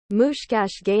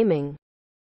Mooshkash Gaming.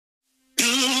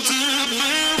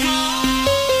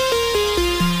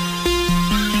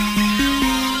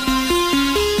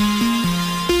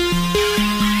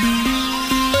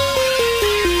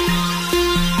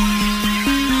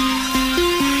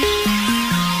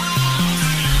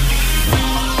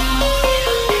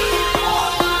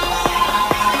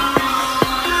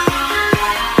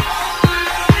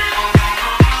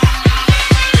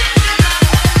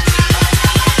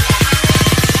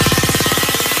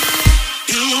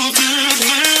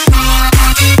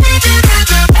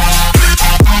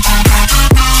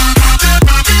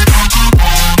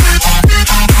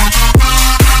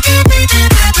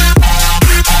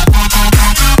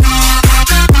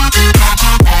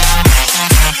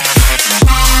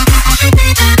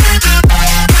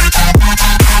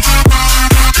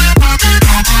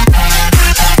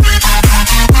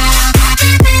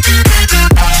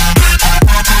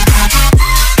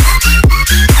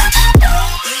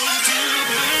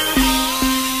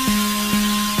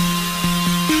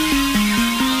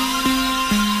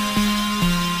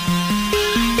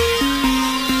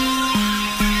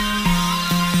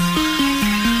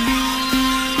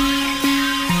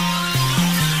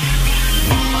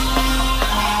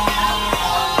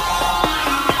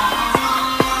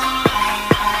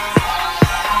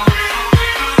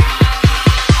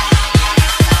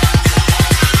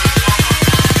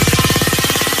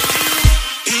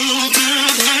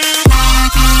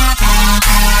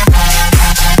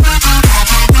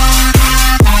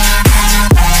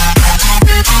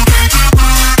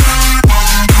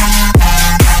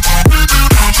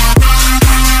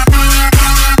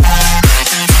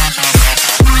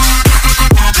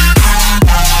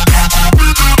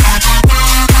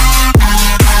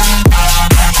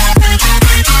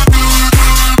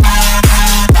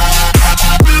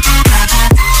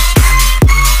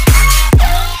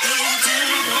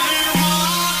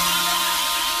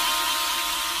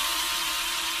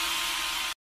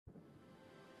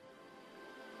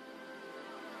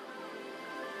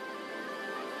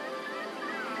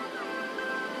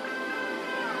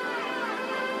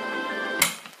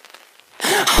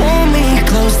 Hold me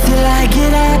close till I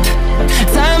get up.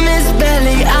 Time is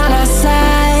barely on our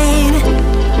side.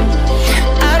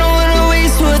 I don't wanna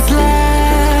waste what's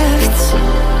left.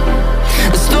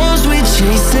 The storms we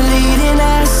chase are leading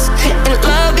us, and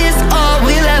love is all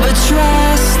we'll ever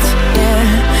trust. Yeah,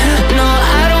 no,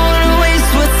 I don't wanna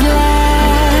waste what's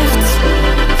left.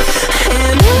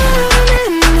 And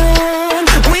on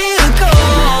we'll go,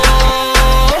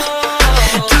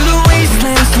 through the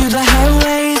wastelands, through the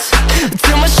highways,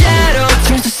 till my shadow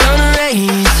turns to sun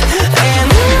rays.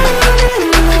 And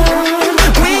on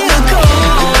we'll go,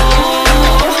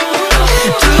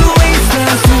 through the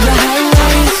wastelands, through the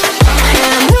highways.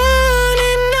 And on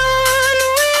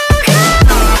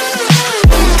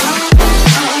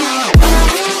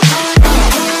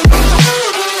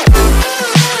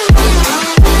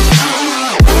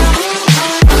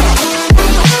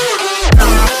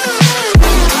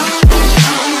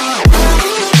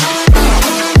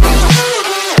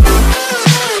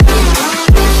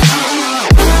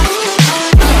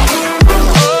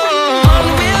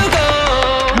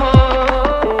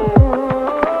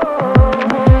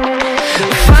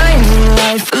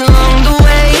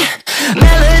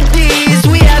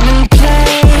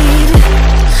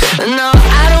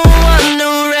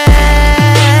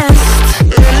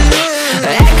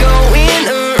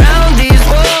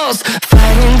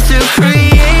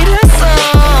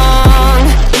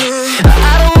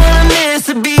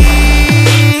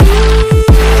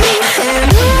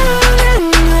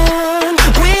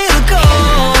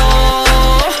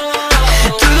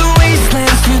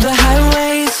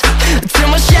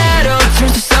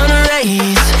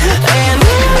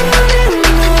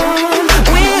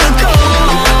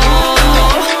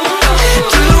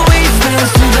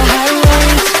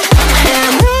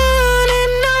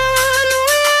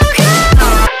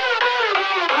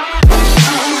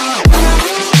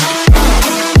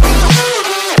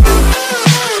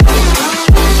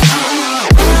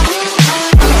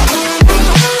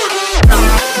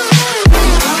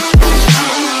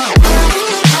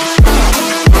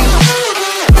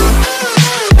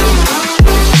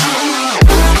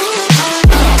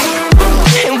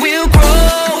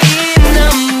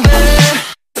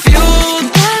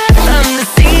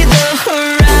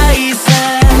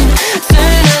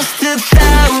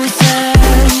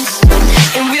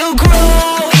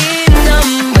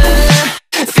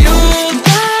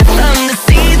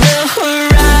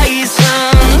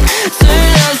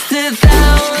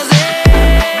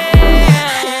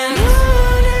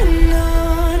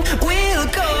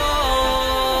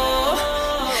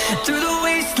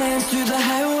wastelands, through the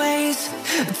highways,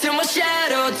 till my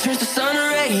shadow turns to sun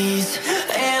rays.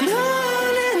 And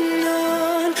on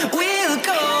we'll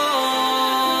go,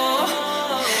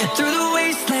 through the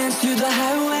wastelands, through the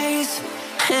highways,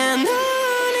 and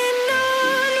on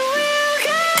we'll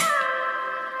go.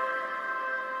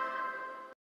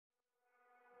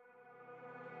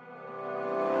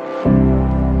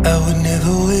 I would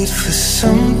never wait for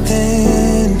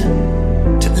something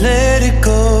to let it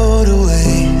go to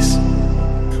waste,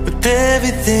 with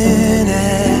everything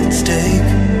at stake.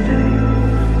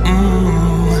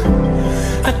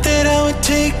 I thought I would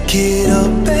take it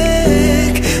all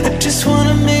back. I just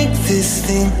wanna make this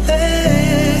thing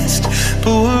last,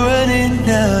 but we're running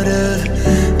out of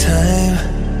time.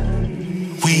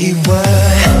 We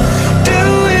were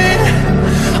doing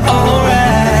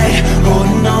alright,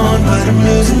 holding on, but I'm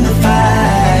losing the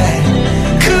fight.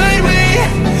 Could we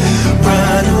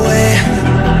run away?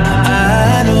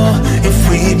 I know if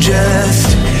we just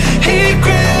hit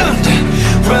ground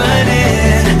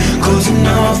running, closing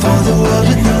off all the world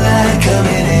with no light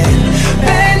coming in.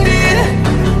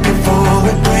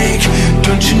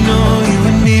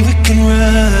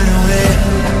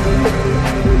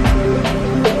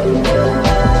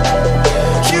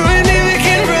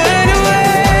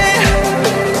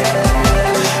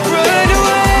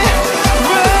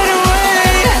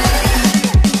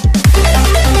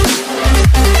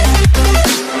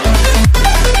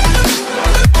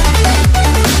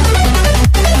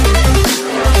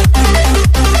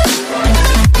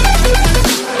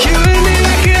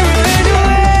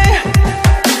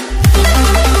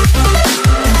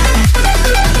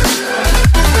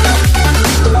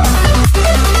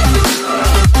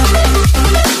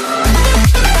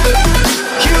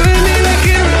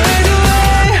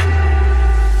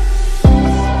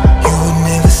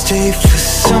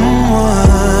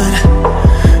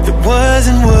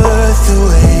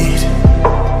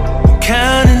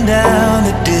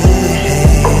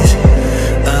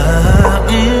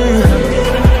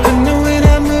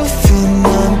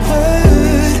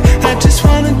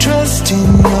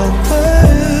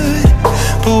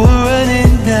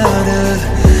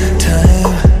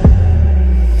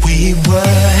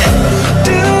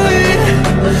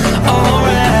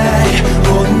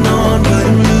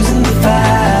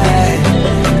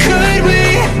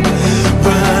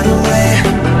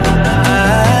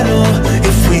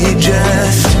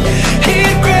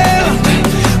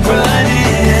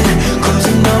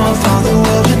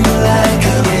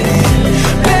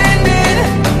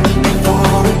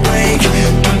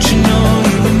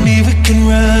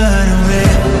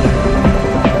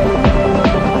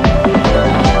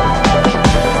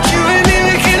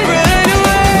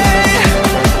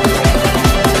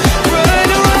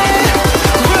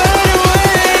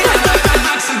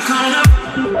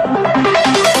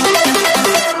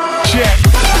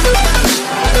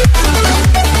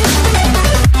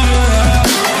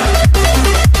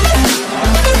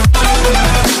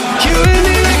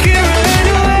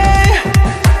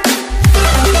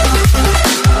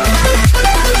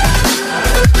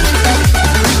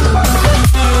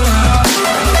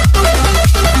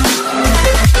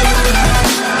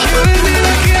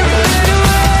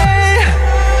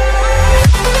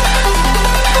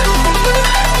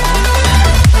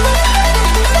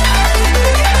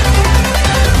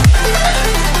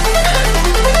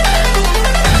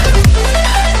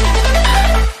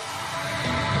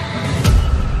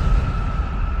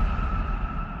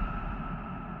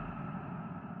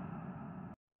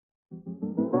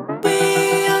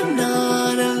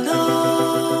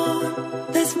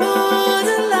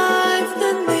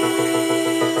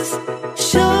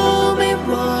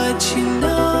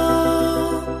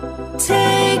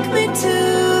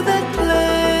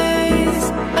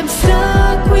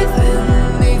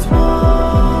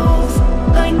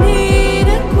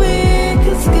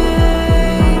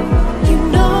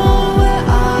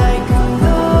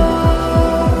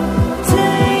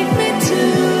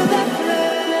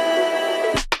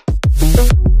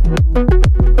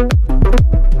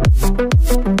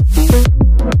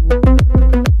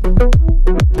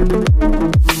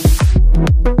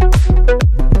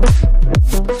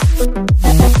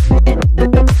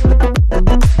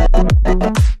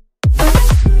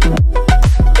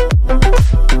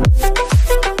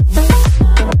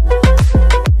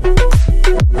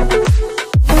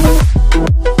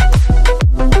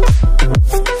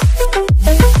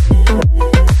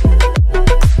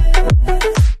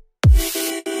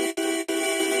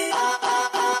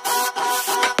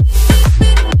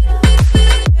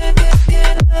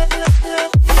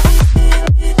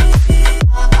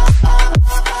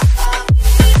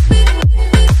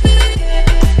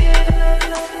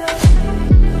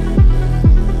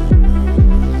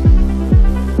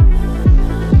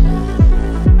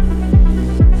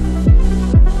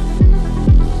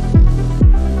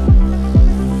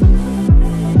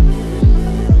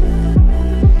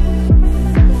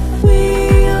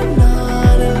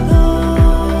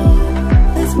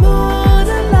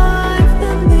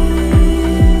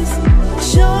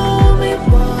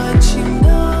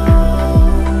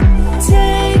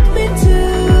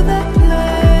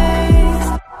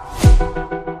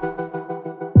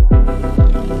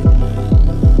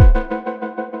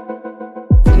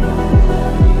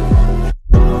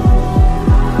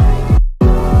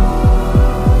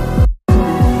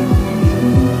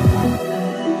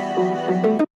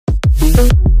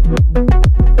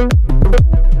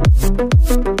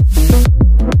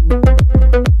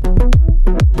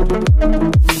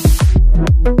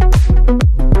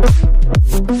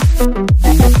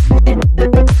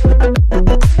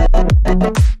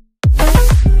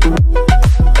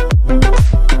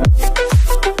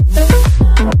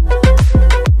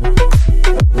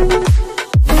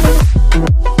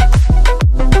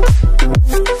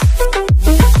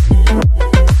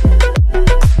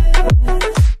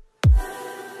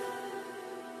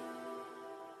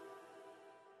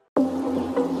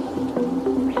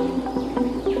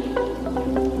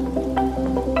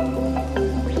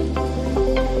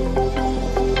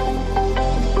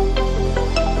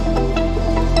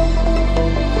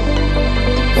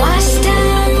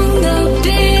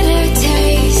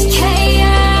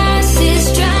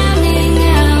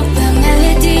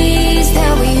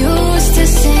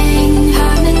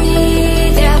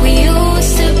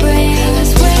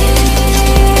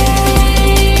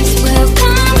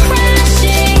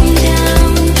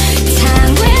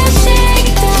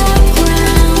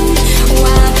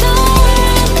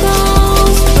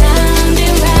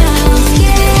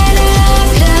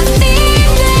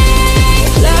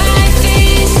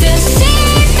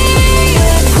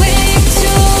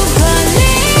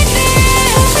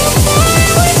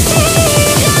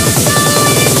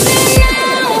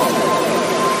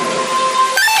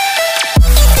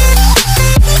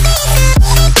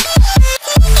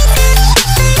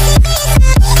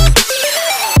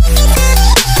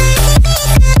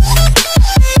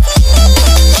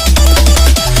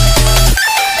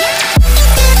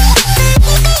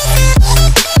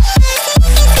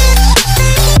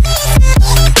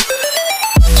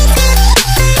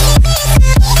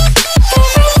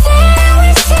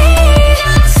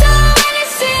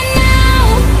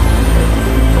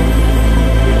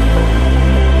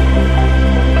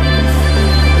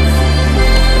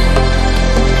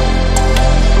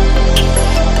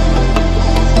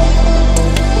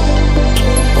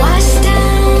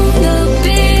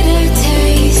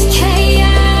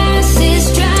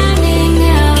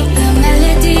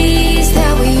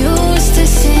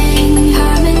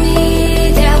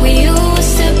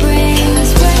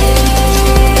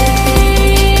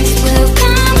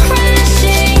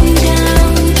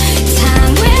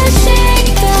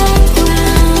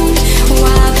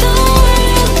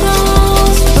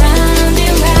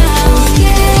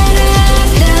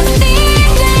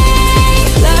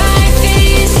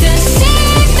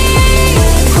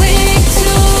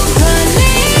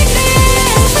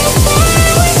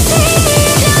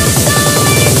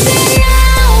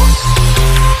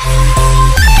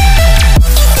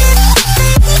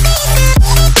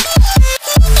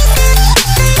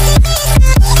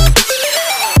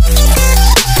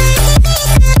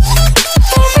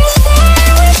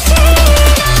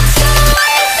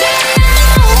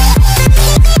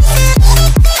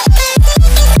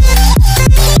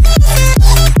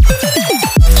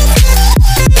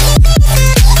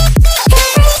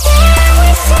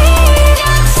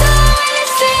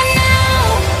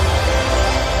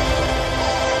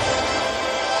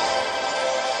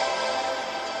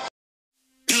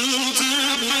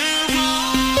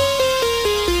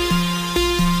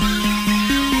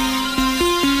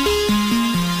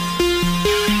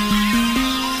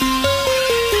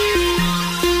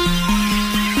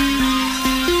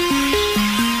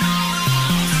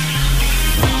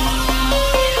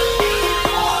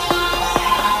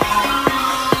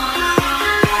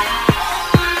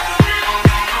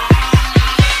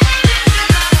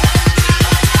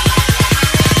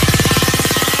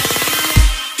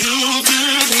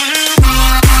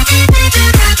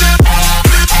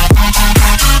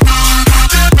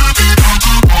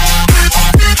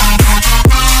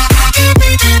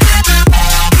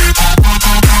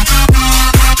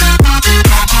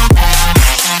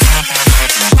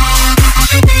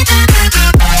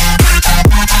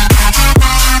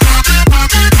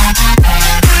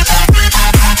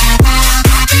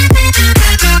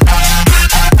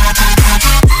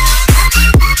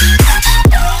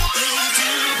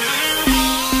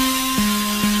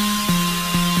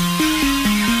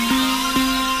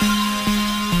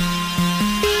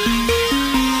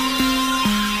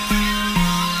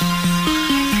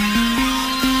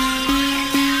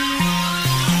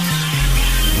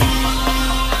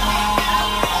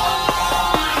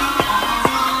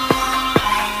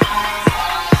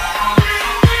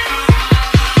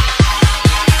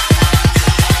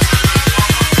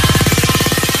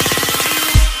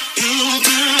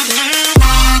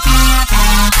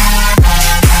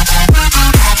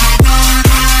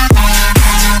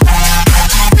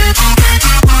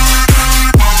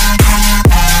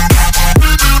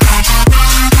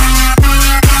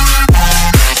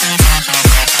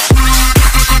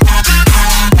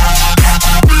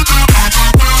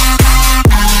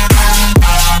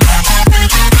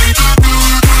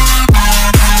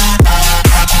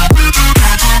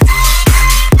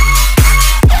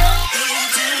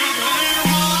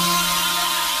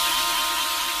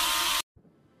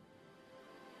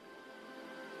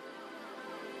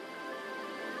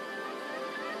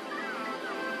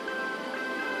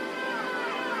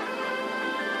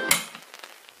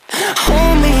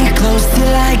 Hold me close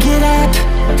till I get up.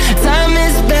 Time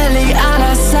is barely on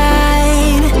our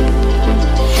side.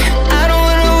 I don't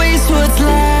wanna waste what's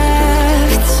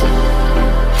left.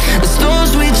 The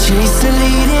storms we chase are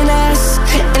leading us,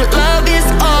 and love is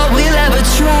all we'll ever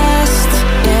trust.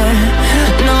 Yeah,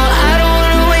 no, I don't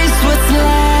wanna waste what's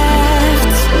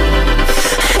left.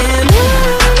 And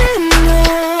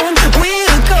on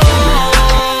we'll go,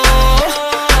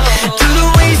 through the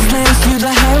wastelands, through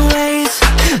the highways,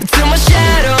 till my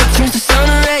shadow turns to sun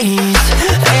rays.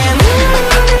 And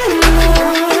on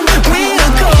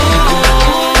we'll go,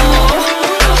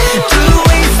 through the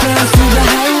wastelands, through the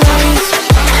highways,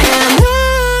 and on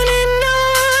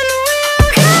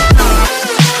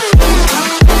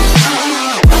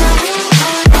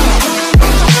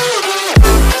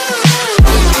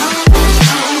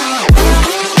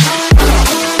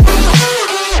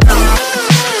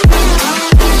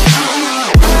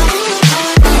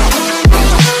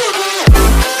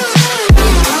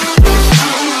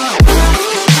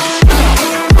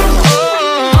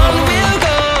we'll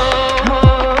go.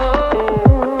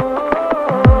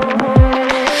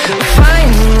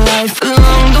 Finding life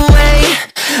along the way,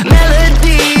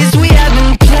 melodies we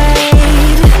haven't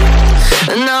played.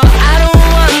 No, I don't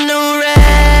want no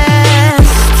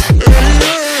rest.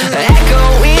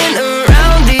 Echoing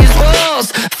around these walls,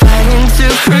 fighting to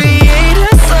create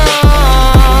a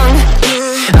song.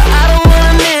 I don't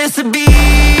wanna miss a beat.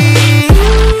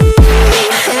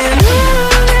 And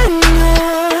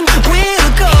on we'll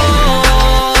go,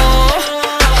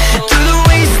 through the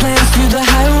wastelands, through the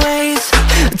highways,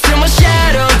 till my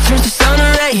shadow turns to sun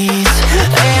rays.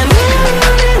 And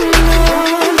on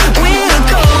we'll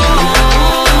go,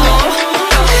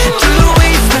 through the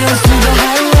wastelands, through the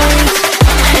highways,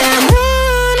 and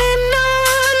on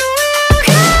we'll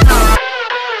go.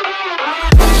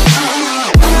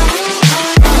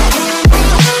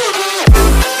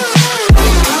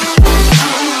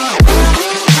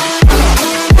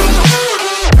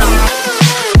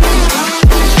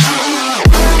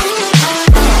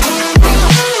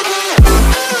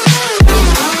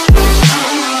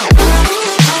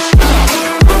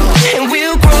 And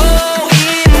we'll grow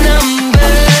in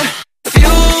number,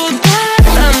 fueled by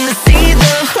them to see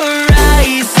the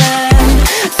horizon,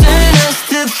 turn us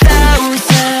to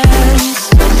thousands.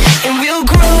 And we'll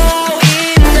grow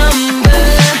in number,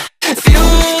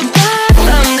 fueled by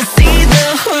them to see the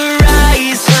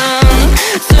horizon,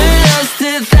 turn us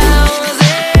to thousands.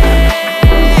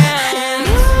 And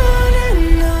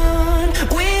on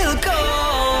we'll go,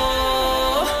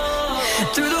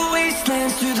 through the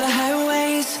wastelands, through the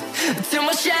highways, till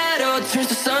my shadow turns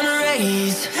to sun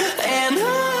rays. And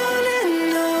on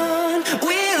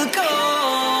we'll go,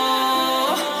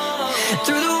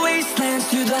 through the wastelands,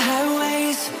 through the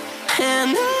highways,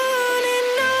 and on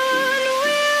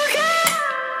we'll go.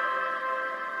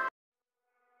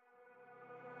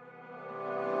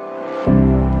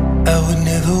 I would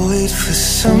never wait for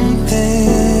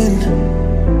something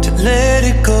to let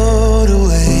it go to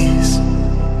waste,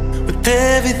 with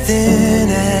everything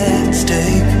at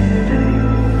stake.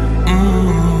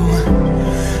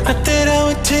 Not that I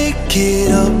would take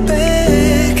it all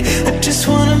back, I just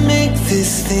wanna make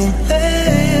this thing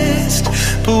last.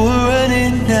 But we're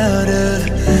running out of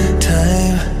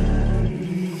time.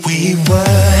 We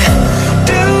were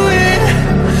doing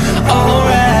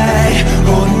alright,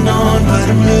 holding on, but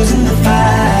I'm losing the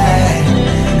fight.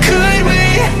 Could we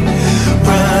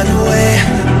run away?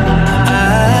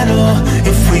 I know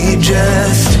if we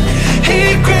just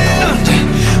hit ground,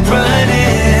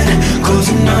 running,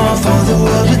 closing off all the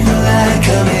world with no light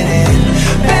coming in,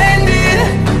 bending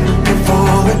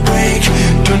before we break.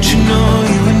 Don't you know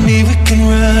you and me, we can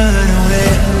run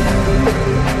away.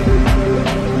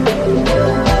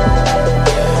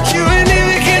 You and me,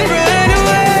 we can run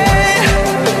away.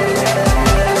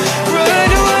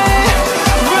 Run away,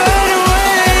 run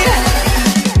away.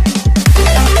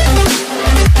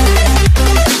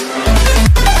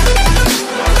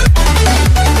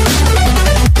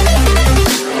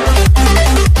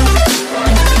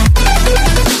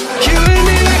 You and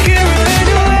me, we can run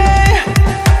away.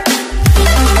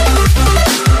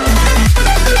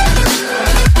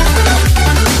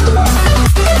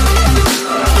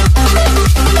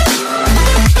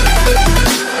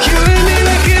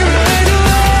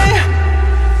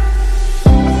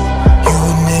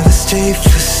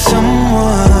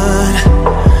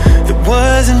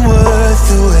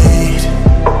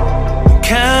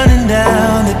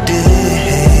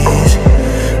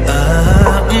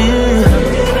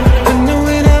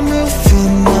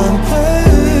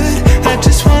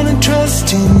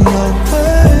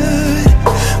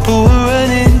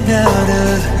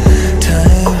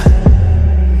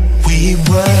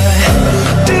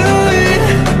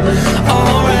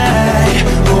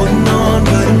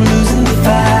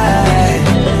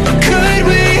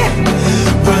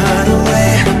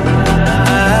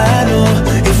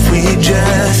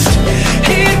 just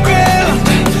hit ground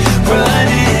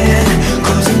running,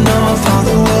 closing off all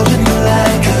the world with no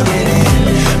light coming in,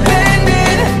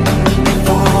 bending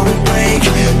for a break.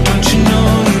 Don't you know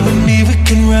you and me, we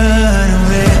can run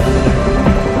away.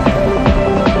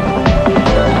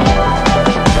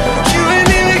 You and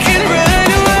me, we can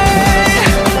run away.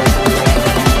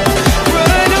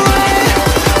 Run away,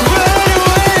 run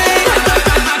away.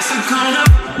 So gonna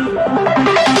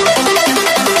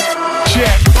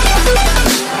check.